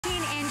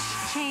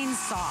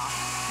chainsaw.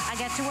 I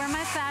get to wear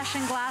my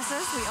fashion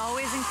glasses. We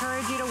always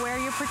encourage you to wear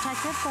your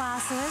protective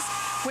glasses.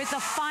 With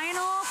the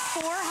final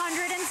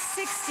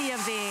 460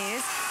 of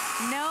these,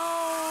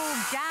 no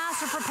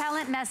gas or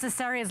propellant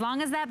necessary. As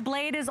long as that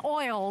blade is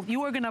oiled,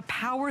 you are gonna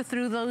power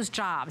through those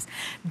jobs.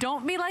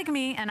 Don't be like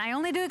me, and I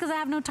only do it because I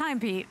have no time,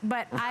 Pete,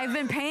 but I've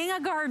been paying a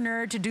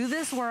gardener to do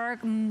this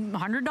work,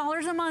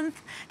 $100 a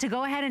month, to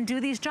go ahead and do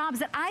these jobs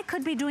that I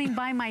could be doing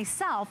by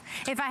myself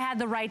if I had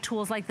the right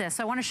tools like this.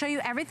 So I wanna show you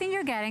everything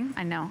you're getting.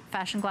 I know,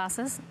 fashion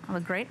glasses, I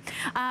look great.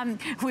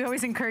 We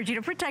always encourage you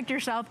to protect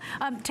yourself.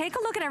 Take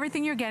a look at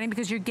everything you're getting,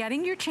 because you're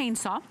getting your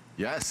chainsaw.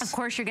 Yes. Of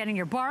course, you're getting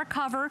your bar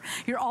cover.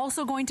 You're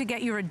also going to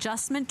get your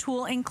adjustment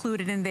tool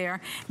included in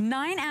there.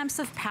 9 amps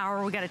of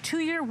power. We got a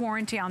 2-year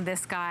warranty on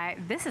this guy.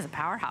 This is a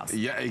powerhouse.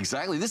 Yeah,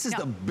 exactly. This is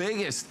the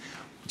biggest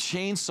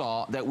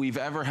chainsaw that we've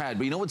ever had.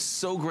 But you know what's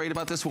so great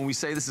about this when we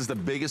say this is the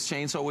biggest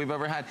chainsaw we've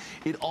ever had?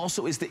 It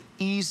also is the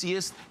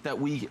easiest that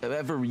we have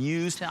ever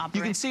used.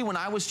 You can see when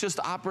I was just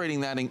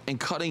operating that and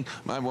cutting,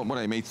 what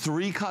I made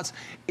 3 cuts,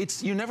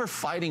 you're never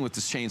fighting with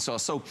this chainsaw.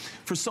 So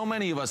for so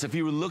many of us, if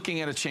you were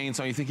looking at a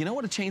chainsaw, you think, you know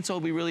what, a chainsaw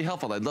would be really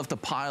helpful. I'd love to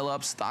pile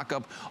up, stock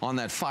up on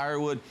that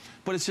firewood,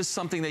 but it's just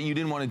something that you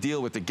didn't want to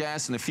deal with, the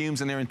gas and the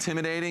fumes, and they're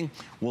intimidating.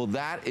 Well,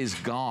 that is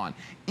gone.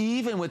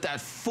 Even with that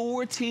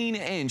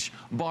 14-inch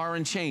bar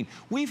and chain.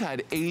 We've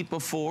had 8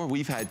 before,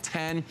 we've had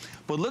 10,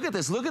 but look at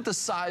this. Look at the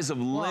size of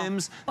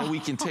limbs that we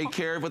can take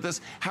care of with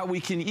this, how we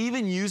can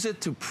even use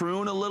it to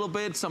prune a little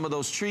bit, some of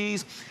those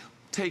trees,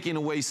 taking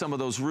away some of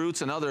those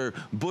roots and other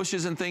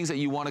bushes and things that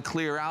you want to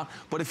clear out.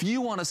 But if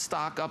you want to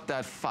stock up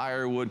that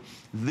firewood,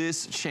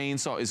 this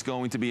chainsaw is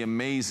going to be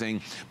amazing,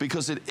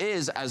 because it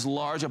is as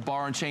large a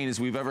bar and chain as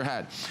we've ever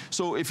had.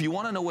 So if you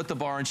want to know what the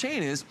bar and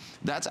chain is,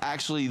 that's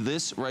actually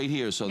this right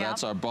here. So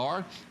that's our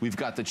bar. We've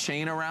got the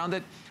chain around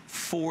it.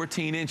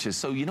 14 inches.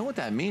 So you know what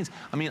that means?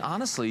 I mean,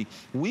 honestly,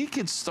 we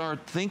could start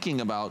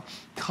thinking about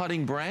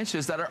cutting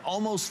branches that are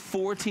almost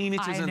 14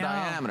 inches in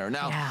diameter.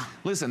 Now,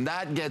 listen,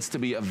 that gets to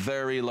be a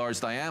very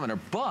large diameter,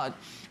 but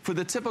for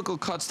the typical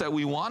cuts that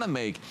we want to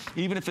make,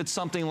 even if it's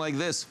something like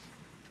this,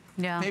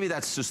 maybe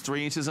that's just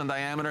 3 inches in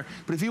diameter.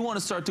 But if you want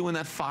to start doing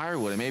that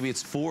firewood, and maybe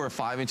it's 4 or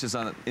 5 inches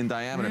in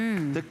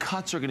diameter, the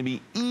cuts are going to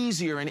be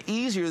easier and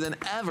easier than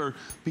ever,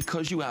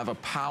 because you have a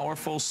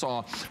powerful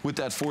saw with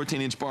that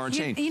 14-inch bar and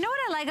chain. You know what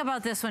I like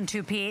about this one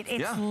too, Pete?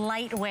 It's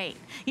lightweight.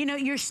 You know,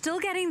 you're still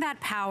getting that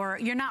power.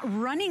 You're not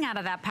running out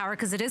of that power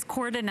because it is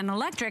corded and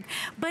electric,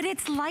 but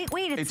it's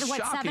lightweight. It's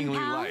what, 7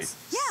 pounds?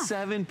 Light.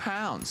 7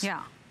 pounds.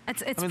 Yeah.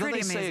 It's pretty amazing. Don't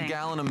they say a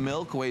gallon of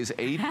milk weighs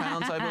 8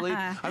 pounds, I believe?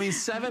 I mean,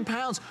 7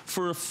 pounds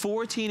for a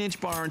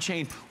 14-inch bar and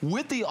chain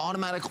with the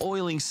automatic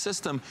oiling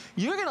system.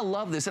 You're gonna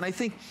love this. And I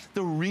think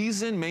the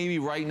reason maybe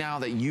right now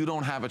that you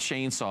don't have a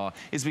chainsaw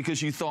is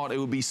because you thought it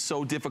would be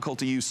so difficult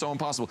to use, so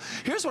impossible.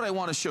 Here's what I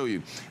wanna show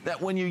you.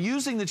 That when you're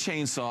using the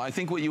chainsaw, I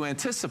think what you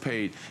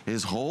anticipate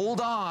is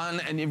hold on,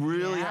 and you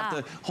really have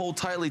to hold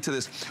tightly to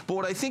this. But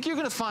what I think you're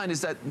gonna find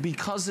is that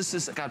because this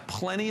has got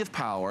plenty of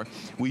power,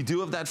 we do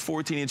have that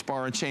 14-inch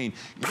bar and chain,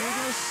 you're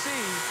gonna see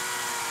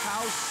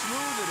how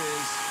smooth it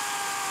is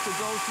to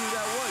go through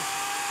that wood.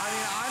 I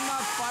mean, I'm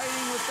not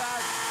fighting with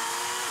that.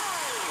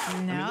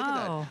 No. I mean, look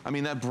at that. I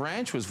mean, that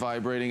branch was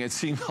vibrating. It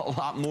seemed a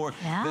lot more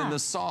than the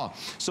saw.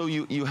 So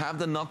you have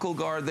the knuckle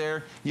guard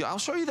there. I'll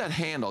show you that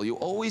handle. You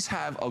always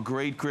have a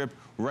great grip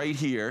right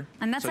here.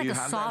 And that's so like a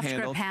soft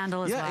grip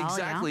handle as well. Yeah,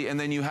 exactly. And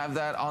then you have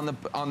that on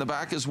the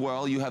back as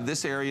well. You have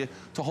this area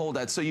to hold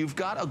that. So you've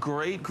got a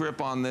great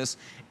grip on this,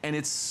 and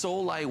it's so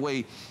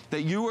lightweight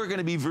that you are going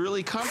to be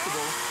really comfortable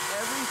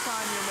every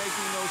time you're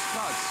making those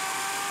cuts.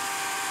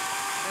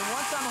 And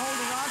once I'm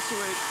holding on to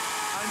it,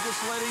 I'm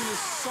just letting the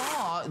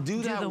saw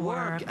do that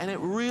work, and it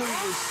really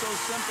is so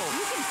simple.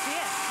 You can see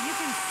it. You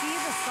can see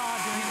the saw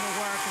doing the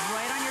work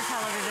right on your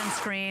television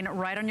screen,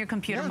 right on your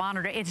computer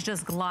monitor. It's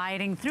just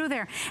gliding through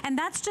there. And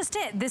that's just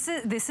it. This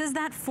is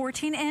that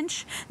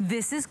 14-inch.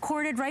 This is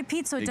corded, right,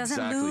 Pete? So it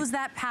doesn't lose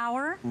that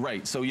power.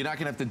 Right. So you're not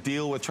going to have to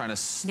deal with trying to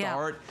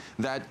start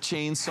that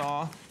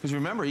chainsaw. Because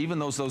remember, even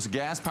those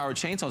gas-powered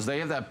chainsaws, they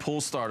have that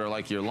pull starter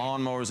like your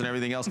lawnmowers and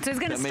everything else. So it's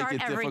going to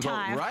start every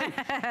time. Right?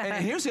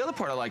 And here's the other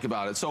part I like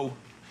about it. So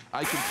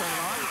I can turn it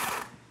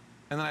on,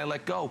 and then I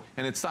let go,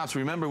 and it stops.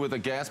 Remember, with a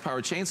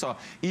gas-powered chainsaw,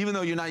 even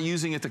though you're not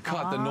using it to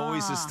cut, the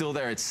noise is still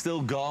there. It's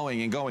still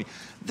going and going.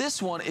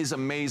 This one is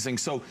amazing.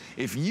 So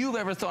if you've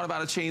ever thought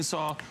about a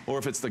chainsaw, or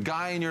if it's the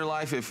guy in your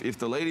life, if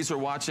the ladies are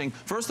watching,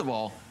 first of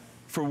all,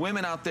 for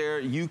women out there,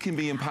 you can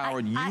be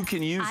empowered. You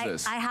can use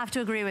this. I have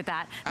to agree with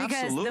that.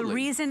 Because the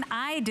reason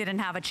I didn't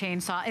have a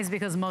chainsaw is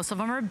because most of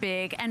them are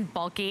big and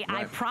bulky.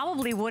 I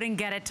probably wouldn't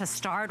get it to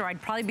start, or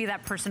I'd probably be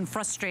that person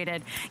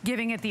frustrated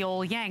giving it the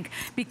old yank.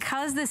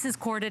 Because this is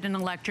corded and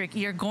electric,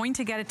 you're going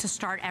to get it to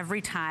start every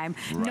time.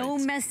 No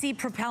messy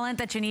propellant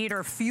that you need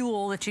or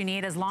fuel that you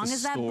need, as long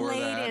as that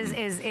blade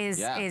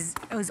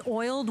is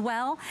oiled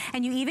well.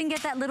 And you even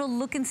get that little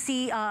look and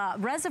see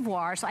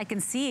reservoir, so I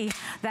can see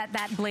that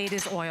that blade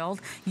is oiled.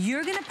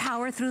 you're gonna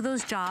power through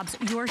those jobs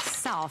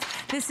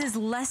yourself. This is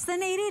less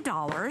than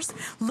 $80.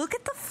 Look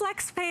at the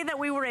flex pay that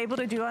we were able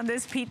to do on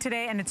this, Pete,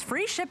 today, and it's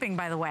free shipping,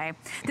 by the way.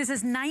 This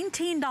is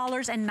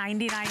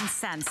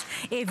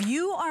 $19.99. If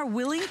you are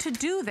willing to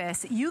do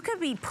this, you could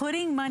be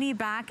putting money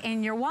back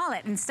in your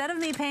wallet. Instead of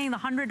me paying the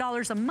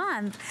 $100 a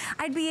month,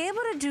 I'd be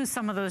able to do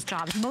some of those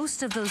jobs,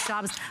 most of those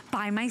jobs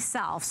by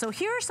myself. So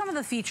here are some of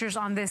the features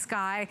on this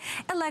guy.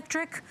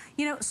 Electric,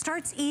 you know,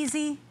 starts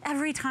easy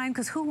every time,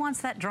 because who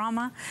wants that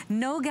drama?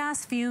 No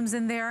gas fumes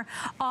in there.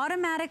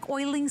 Automatic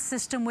oiling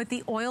system with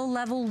the oil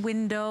level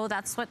window.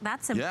 That's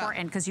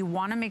important, because you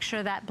want to make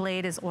sure that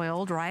blade is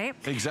oiled, right?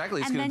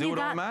 Exactly, it's going to do it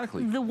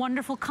automatically. The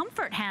wonderful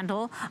comfort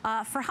handle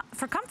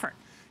for comfort.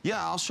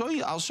 Yeah, I'll show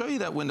you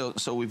that window.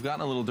 So we've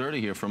gotten a little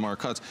dirty here from our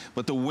cuts,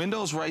 but the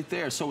window's right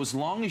there. So as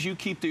long as you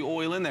keep the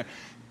oil in there,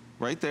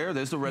 right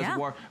there's the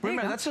reservoir. Yeah,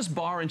 remember, that's just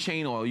bar and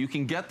chain oil. You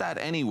can get that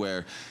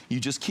anywhere. You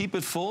just keep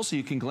it full so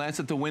you can glance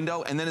at the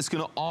window, and then it's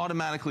going to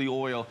automatically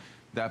oil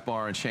that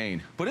bar and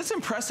chain. But it's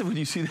impressive when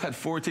you see that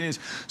 14-inch.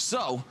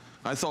 So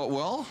I thought,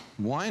 well,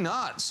 why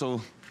not?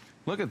 So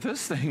look at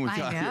this thing we've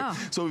got here.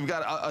 So we've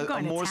got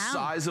a more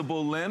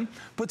sizable limb,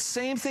 but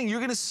same thing. You're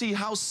going to see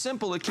how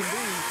simple it can be.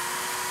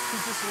 To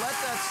just let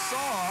that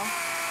saw.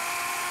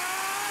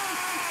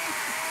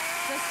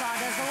 The saw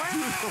does the work.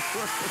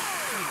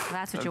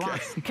 That's what you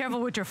want.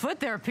 Careful with your foot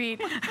there, Pete.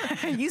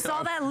 You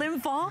saw that limb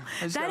fall?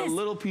 I just got a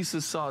little piece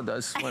of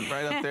sawdust went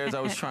right up there as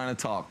I was trying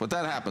to talk, but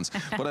that happens.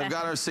 But I've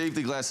got our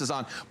safety glasses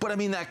on. But I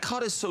mean, that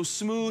cut is so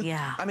smooth.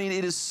 Yeah. I mean,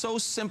 it is so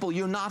simple.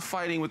 You're not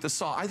fighting with the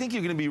saw. I think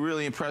you're going to be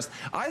really impressed.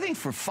 I think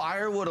for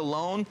firewood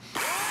alone,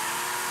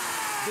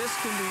 this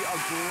can be a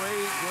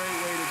great, great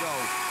way to go.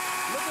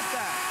 Look at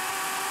that.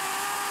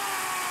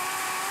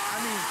 I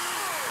mean,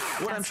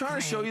 what I'm trying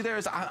to show you there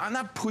is I'm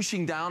not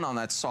pushing down on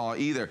that saw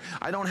either.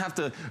 I don't have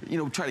to, you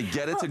know, try to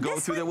get it to go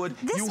through the wood.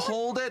 You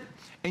hold it,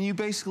 and you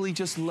basically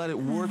just let it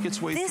work its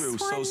way through.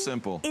 So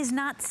simple. This is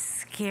not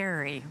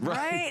scary,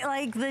 right?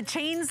 Like the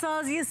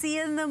chainsaws you see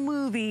in the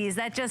movies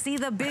that just see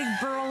the big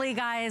burly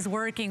guys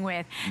working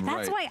with.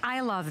 That's why I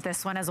love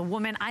this one as a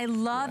woman. I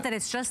love that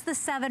it's just the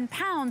 7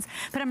 pounds,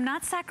 but I'm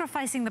not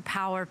sacrificing the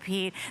power,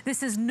 Pete.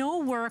 This is no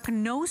work,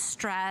 no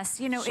stress.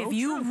 You know, if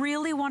you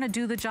really want to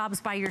do the jobs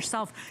by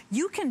yourself,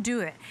 you can do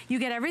it. You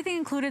get everything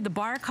included, the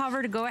bar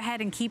cover to go ahead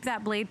and keep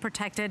that blade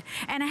protected.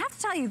 And I have to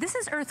tell you, this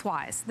is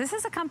EARTHWISE. This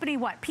is a company,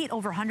 what, Pete,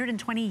 over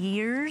 120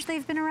 years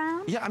they've been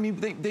around? Yeah, I mean,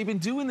 they've been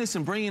doing this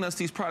and bringing us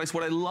these products.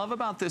 What I love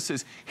about this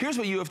is, here's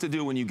what you have to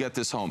do when you get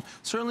this home.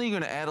 Certainly you're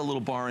gonna add a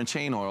little bar and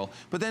chain oil,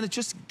 but then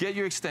just get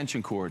your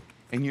extension cord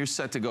and you're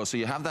set to go. So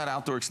you have that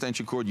outdoor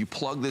extension cord, you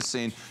plug this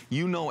in,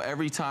 you know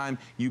every time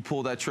you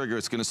pull that trigger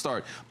it's gonna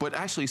start. But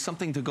actually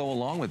something to go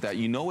along with that,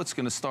 you know it's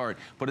gonna start,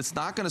 but it's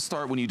not gonna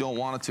start when you don't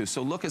want it to.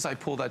 So look as I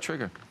pull that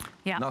trigger.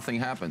 Yeah. Nothing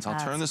happens. I'll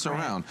turn this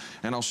around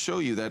and I'll show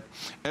you that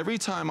every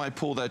time I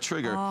pull that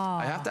trigger,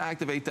 I have to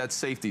activate that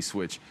safety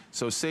switch.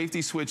 So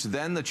safety switch,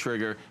 then the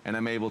trigger, and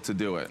I'm able to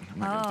do it. I'm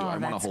not gonna do it. I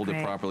want to hold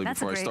it properly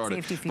before I start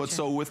it. But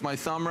so with my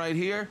thumb right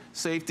here,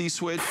 safety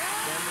switch, then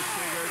the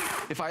trigger.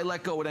 If I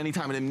let go at any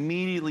time, it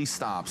immediately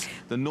stops.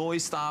 The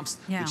noise stops,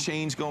 the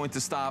chain's going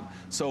to stop.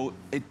 So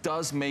it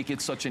does make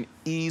it such an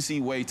easy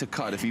way to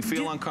cut. If you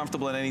feel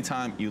uncomfortable at any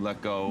time, you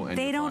let go and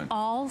they don't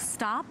all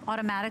stop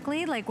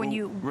automatically? Like when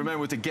you... Remember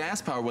with the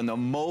gas power, when the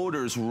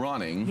motor's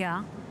running,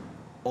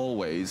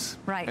 always.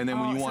 Right. And then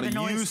when you want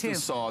to use the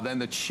saw, then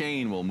the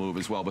chain will move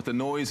as well. But the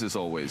noise is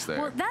always there.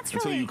 Well, that's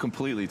until you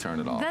completely turn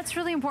it off. That's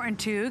really important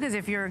too, because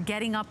if you're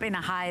getting up in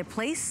a high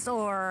place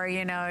or,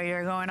 you know,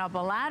 you're going up a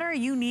ladder,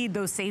 you need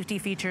those safety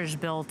features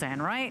built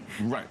in, right?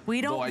 Right. We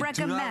don't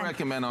recommend. I do not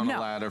recommend on a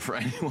ladder for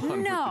anyone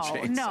with the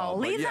chainsaw. No,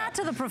 leave that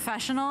to the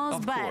professionals.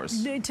 Of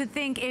course. To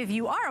think if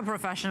you are a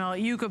professional,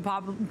 you could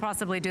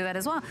possibly do that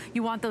as well.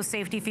 You want those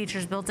safety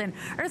features built in.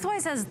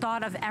 EARTHWISE has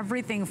thought of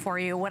everything for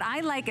you. What I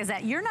like is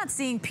that you're not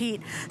seeing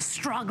Pete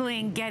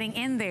struggling getting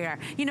in there.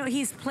 You know,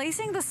 he's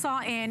placing the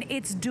saw in,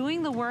 it's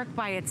doing the work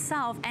by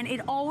itself, and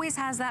it always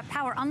has that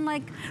power,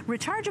 unlike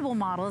rechargeable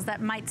models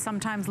that might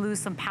sometimes lose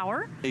some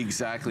power.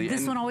 Exactly.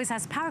 This one always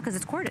has power because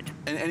it's corded.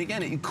 And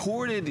again,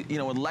 corded, you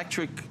know,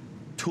 electric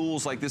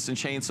tools like this and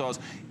chainsaws,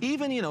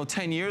 even, you know,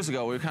 10 years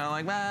ago, we were kind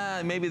of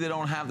like, maybe they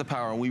don't have the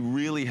power and we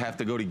really have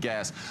to go to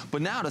gas.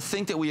 But now to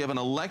think that we have an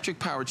electric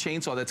powered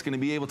chainsaw that's going to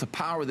be able to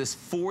power this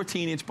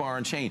 14-inch bar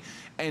and chain,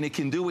 and it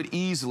can do it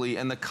easily,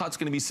 and the cut's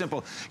going to be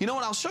simple. You know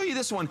what, I'll show you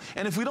this one,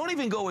 and if we don't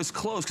even go as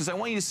close, because I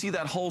want you to see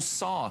that whole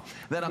saw,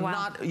 that I'm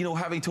not, you know,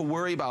 having to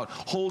worry about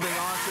holding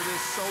on to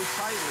this so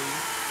tightly,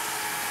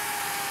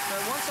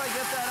 that once I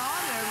get that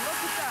on there, look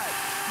at that.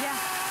 Yeah.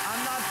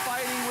 I'm not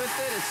fighting with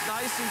it. It's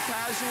nice and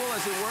casual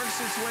as it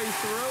works its way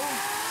through.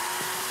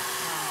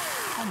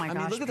 Oh my gosh, I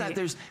mean, look at that.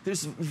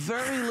 There's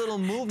very little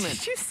movement.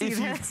 Did you see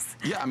this?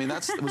 Yeah, I mean,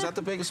 was that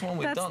the biggest one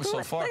we've done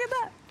so far? Look at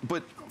that.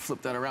 But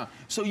flip that around.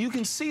 So you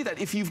can see that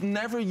if you've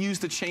never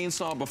used a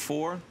chainsaw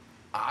before,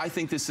 I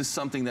think this is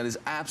something that is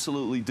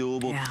absolutely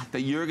doable,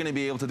 that you're going to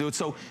be able to do it.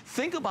 So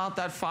think about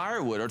that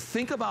firewood or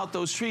think about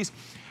those trees.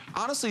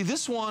 honestly,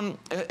 this one,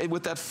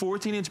 with that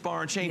 14-inch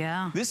bar and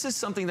chain, this is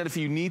something that if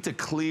you need to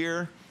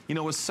clear, you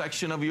know, a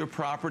section of your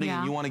property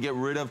and you want to get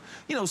rid of,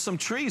 you know, some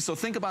trees. So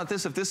think about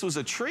this. If this was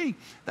a tree,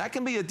 that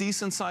can be a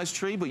decent sized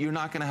tree, but you're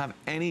not going to have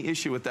any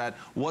issue with that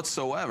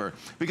whatsoever.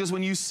 Because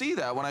when you see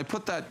that, when I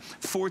put that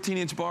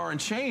 14-inch bar and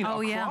chain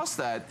across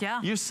that,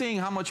 you're seeing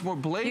how much more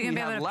blade we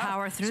have left.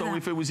 Power through so that.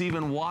 if it was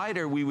even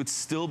wider, we would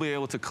still be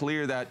able to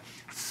clear that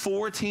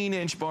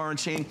 14-inch bar and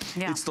chain.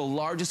 It's the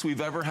largest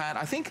we've ever had.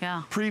 I think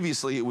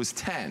previously it was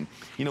 10.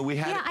 You know, we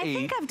had 8. I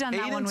think I've done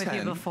that one with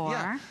you before.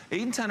 Yeah,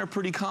 8 and 10 are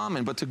pretty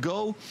common, but to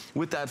go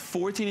with that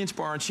 14-inch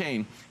bar and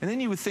chain, and then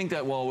you would think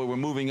that, well, we're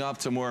moving up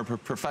to more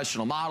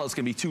professional models, it's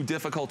going to be too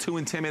difficult, too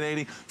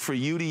intimidating for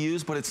you to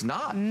use, but it's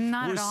not.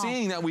 We're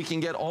seeing that we can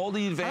get all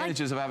the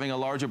advantages of having a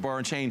larger bar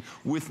and chain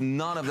with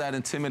none of that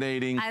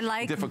intimidating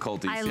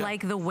difficulties. I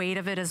like the weight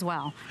of it as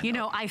well. You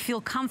know, I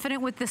feel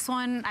confident with this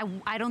one.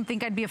 I don't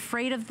think I'd be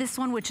afraid of this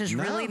one, which is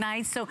really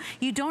nice. So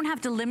you don't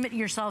have to limit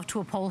yourself to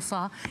a pole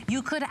saw.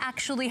 You could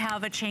actually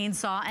have a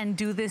chainsaw and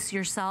do this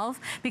yourself,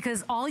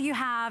 because all you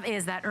have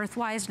is that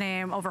EARTHWISE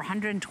name, over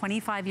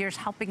 125 years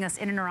helping us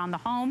in and around the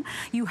home.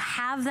 You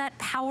have that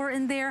power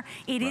in there.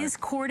 It is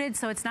corded,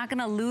 so it's not going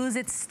to lose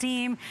its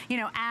steam, you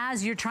know,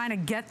 as you're trying to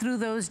get through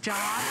those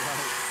jobs.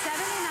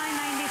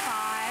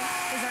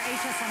 $79.95 is our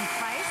HSN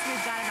price.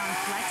 We've got it on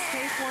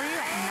FlexPay for you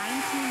at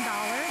 $19.99.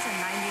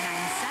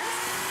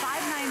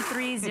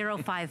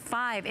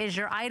 593055 is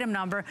your item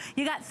number.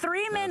 You got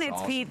 3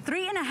 minutes, Pete.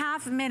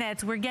 3.5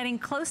 minutes. We're getting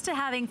close to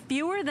having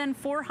fewer than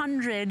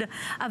 400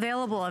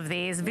 available of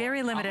these.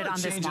 Very limited on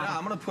this model.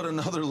 I'm going to put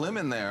another limb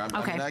in there.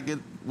 I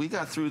mean, we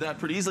got through that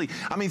pretty easily.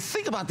 I mean,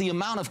 think about the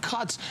amount of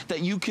cuts that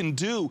you can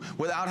do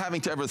without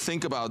having to ever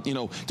think about, you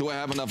know, do I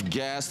have enough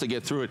gas to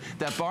get through it?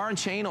 That bar and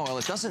chain oil,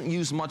 it doesn't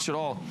use much at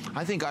all.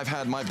 I think I've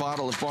had my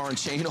bottle of bar and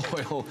chain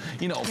oil,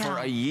 you know, for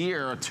a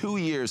year or 2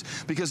 years,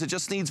 because it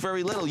just needs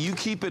very little. You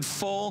keep it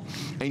full,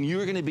 and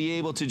you're going to be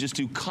able to just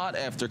do cut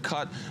after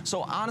cut.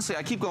 So honestly,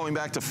 I keep going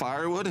back to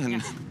firewood,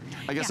 and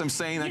I guess I'm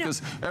saying that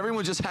because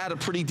everyone just had a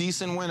pretty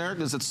decent winter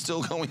because it's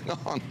still going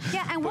on.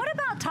 Yeah, and what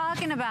about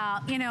talking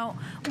about, you know,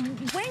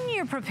 when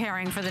you're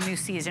preparing for the new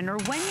season or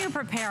when you're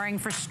preparing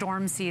for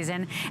storm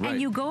season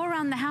and you go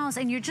around the house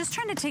and you're just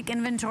trying to take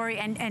inventory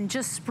and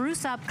just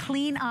spruce up,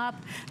 clean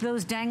up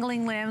those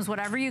dangling limbs,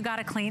 whatever you got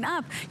to clean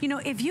up. You know,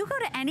 if you go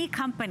to any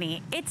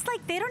company, it's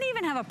like they don't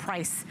even have a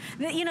price.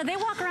 You know, they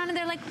walk around and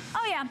they're like,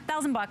 oh yeah,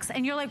 $1,000.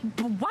 And you're like,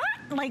 what?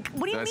 Like,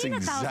 what do you mean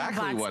 $1,000? That's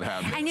exactly what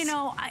happens. And you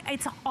know,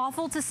 it's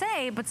awful to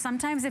say, but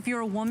sometimes if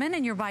you're a woman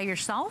and you're by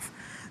yourself,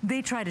 they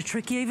try to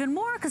trick you even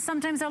more, because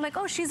sometimes they're like,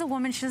 oh, she's a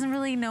woman, she doesn't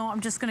really know, I'm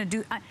just gonna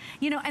do,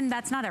 you know, and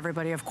that's not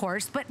everybody, of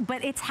course, but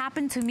it's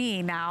happened to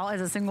me now as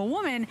a single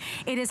woman.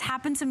 It has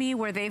happened to me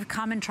where they've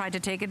come and tried to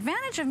take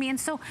advantage of me. And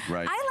so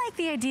I like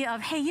the idea of,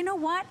 hey, you know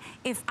what?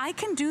 If I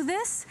can do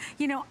this,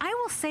 you know, I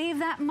will save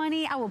that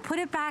money, I will put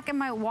it back in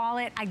my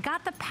wallet, I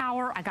got the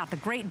power, I got the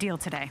great deal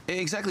today.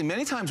 Exactly.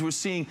 Many times we're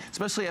seeing,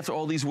 especially after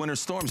all these winter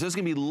storms, there's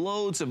gonna be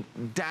loads of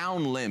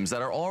down limbs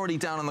that are already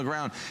down on the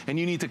ground, and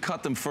you need to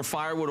cut them for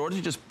firewood or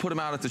to just put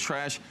them out at the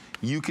trash.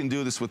 You can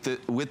do this with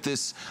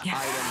this item,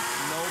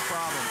 no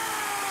problem.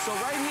 So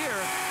right here,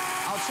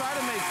 I'll try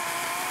to make.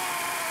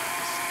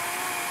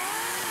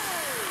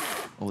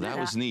 Oh, that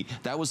was neat.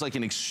 That was like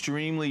an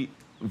extremely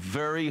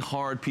very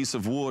hard piece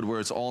of wood where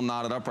it's all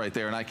knotted up right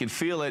there, and I could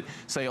feel it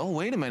say, oh,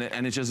 wait a minute,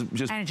 and it just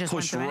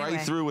pushed right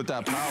through with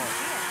that power.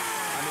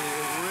 I mean,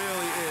 it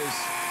really is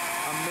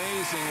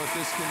amazing what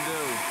this can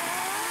do.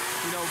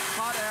 You know,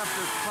 cut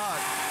after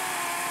cut.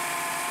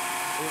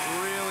 It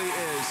really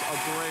is a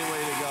great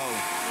way to go.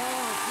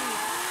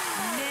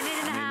 Minute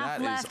and a half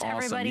left, awesome.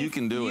 everybody. You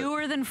can do it.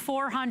 Fewer than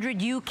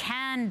 400, you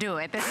can do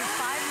it. This is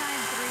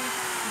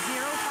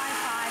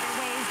 593055. It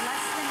weighs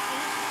less than 8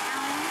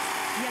 pounds.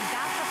 You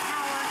got the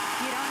power.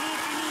 You don't need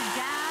any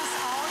gas.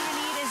 All you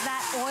need is that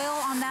oil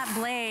on that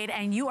blade,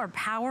 and you are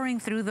powering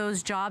through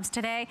those jobs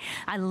today.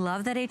 I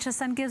love that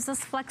HSN gives us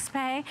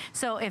FlexPay.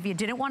 So if you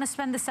didn't want to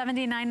spend the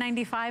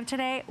 $79.95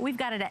 today, we've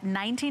got it at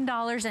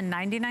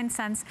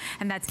 $19.99,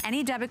 and that's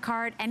any debit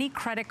card, any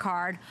credit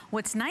card.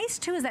 What's nice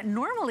too is that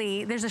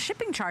normally there's a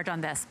shipping charge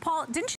on this. Paul, didn't you